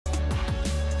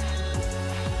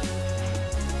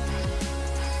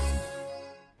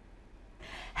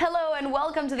and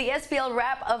welcome to the SPL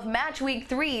wrap of Match Week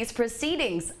 3's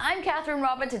proceedings. I'm Catherine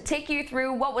Robert to take you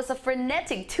through what was a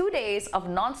frenetic 2 days of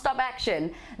non-stop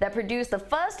action that produced the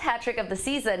first hat-trick of the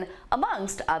season,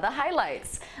 amongst other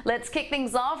highlights. Let's kick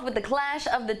things off with the clash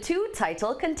of the two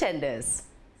title contenders.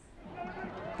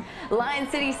 Lion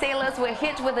City Sailors were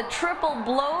hit with a triple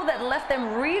blow that left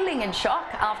them reeling in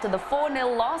shock after the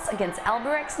 4-0 loss against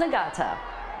Albirex Niigata.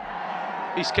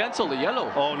 He's cancelled the yellow.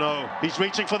 Oh no, he's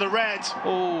reaching for the red.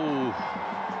 Oh.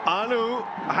 Anu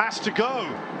has to go.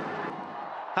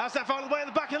 Has that found the way in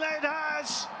the back of the net?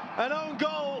 Has an own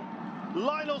goal.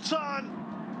 Lionel Tan.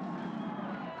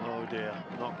 Oh dear,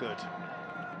 not good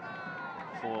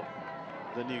for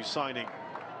the new signing.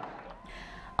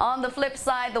 On the flip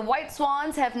side, the White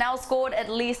Swans have now scored at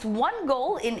least one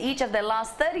goal in each of their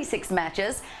last 36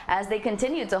 matches as they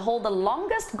continue to hold the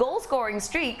longest goal-scoring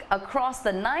streak across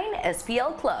the 9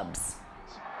 SPL clubs.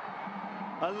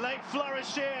 A late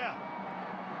flourish here,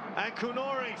 and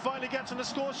Kunori finally gets on the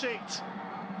score sheet.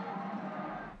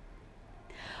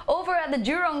 Over at the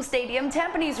Jurong Stadium,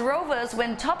 Tampines Rovers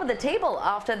went top of the table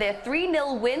after their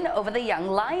 3-0 win over the Young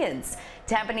Lions.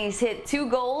 Tampines hit 2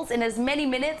 goals in as many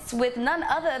minutes, with none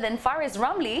other than Faris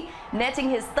Ramli netting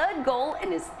his 3rd goal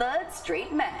in his 3rd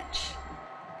straight match.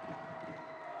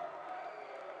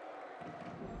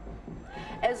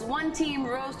 As one team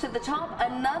rose to the top,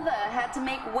 another had to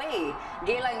make way.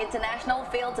 Geylang International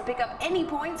failed to pick up any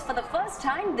points for the first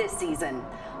time this season,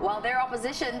 while their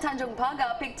opposition Tanjung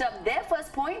Pagar picked up their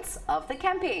first points of the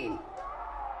campaign.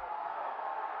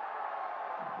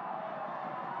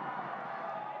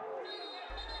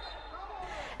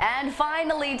 And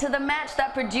finally, to the match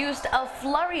that produced a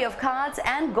flurry of cards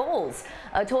and goals.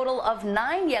 A total of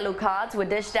 9 yellow cards were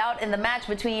dished out in the match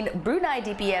between Brunei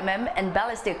DPMM and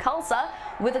Balestier Khalsa,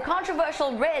 with a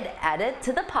controversial red added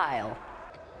to the pile.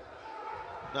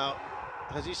 Now,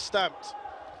 has he stamped?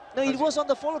 No, it was on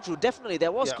the follow-through, definitely.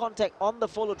 There was contact on the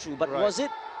follow-through, but was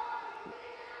it?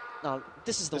 No,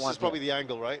 this is the one. This is probably the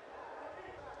angle, right?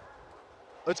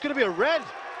 Oh, it's going to be a red.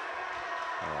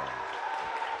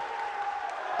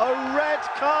 A red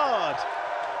card.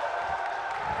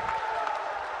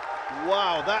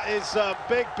 Wow, that is a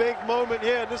big moment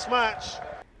here in this match.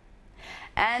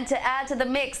 And to add to the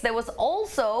mix, there was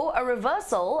also a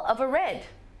reversal of a red.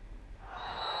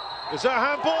 Is that a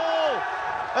handball?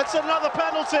 That's another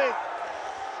penalty.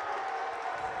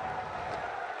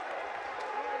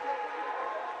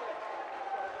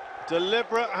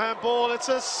 Deliberate handball. It's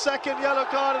a 2nd yellow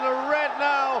card and a red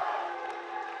now.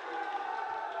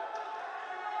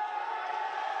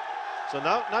 So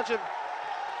now Najib,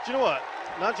 do you know what?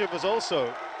 Najib was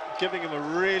also giving him a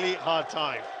really hard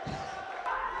time.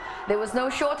 There was no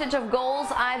shortage of goals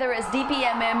either as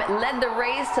DPMM led the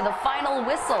race to the final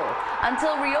whistle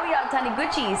until Ryoya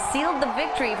Taniguchi sealed the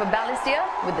victory for Balestier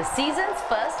with the season's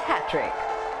first hat-trick.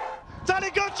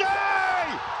 Taniguchi!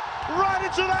 Right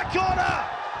into that corner!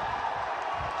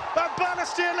 And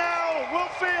Balestier now will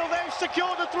feel they've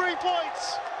secured the 3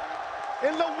 points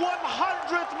in the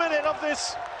 100th minute of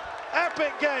this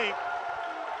epic game.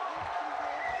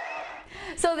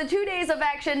 So the 2 days of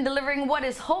action delivering what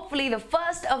is hopefully the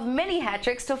first of many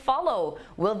hat-tricks to follow.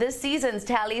 Will this season's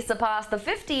tally surpass the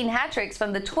 15 hat-tricks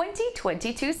from the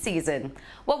 2022 season?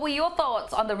 What were your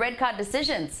thoughts on the red card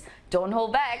decisions? Don't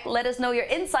hold back. Let us know your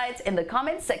insights in the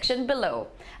comments section below.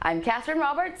 I'm Catherine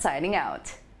Robert signing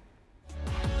out.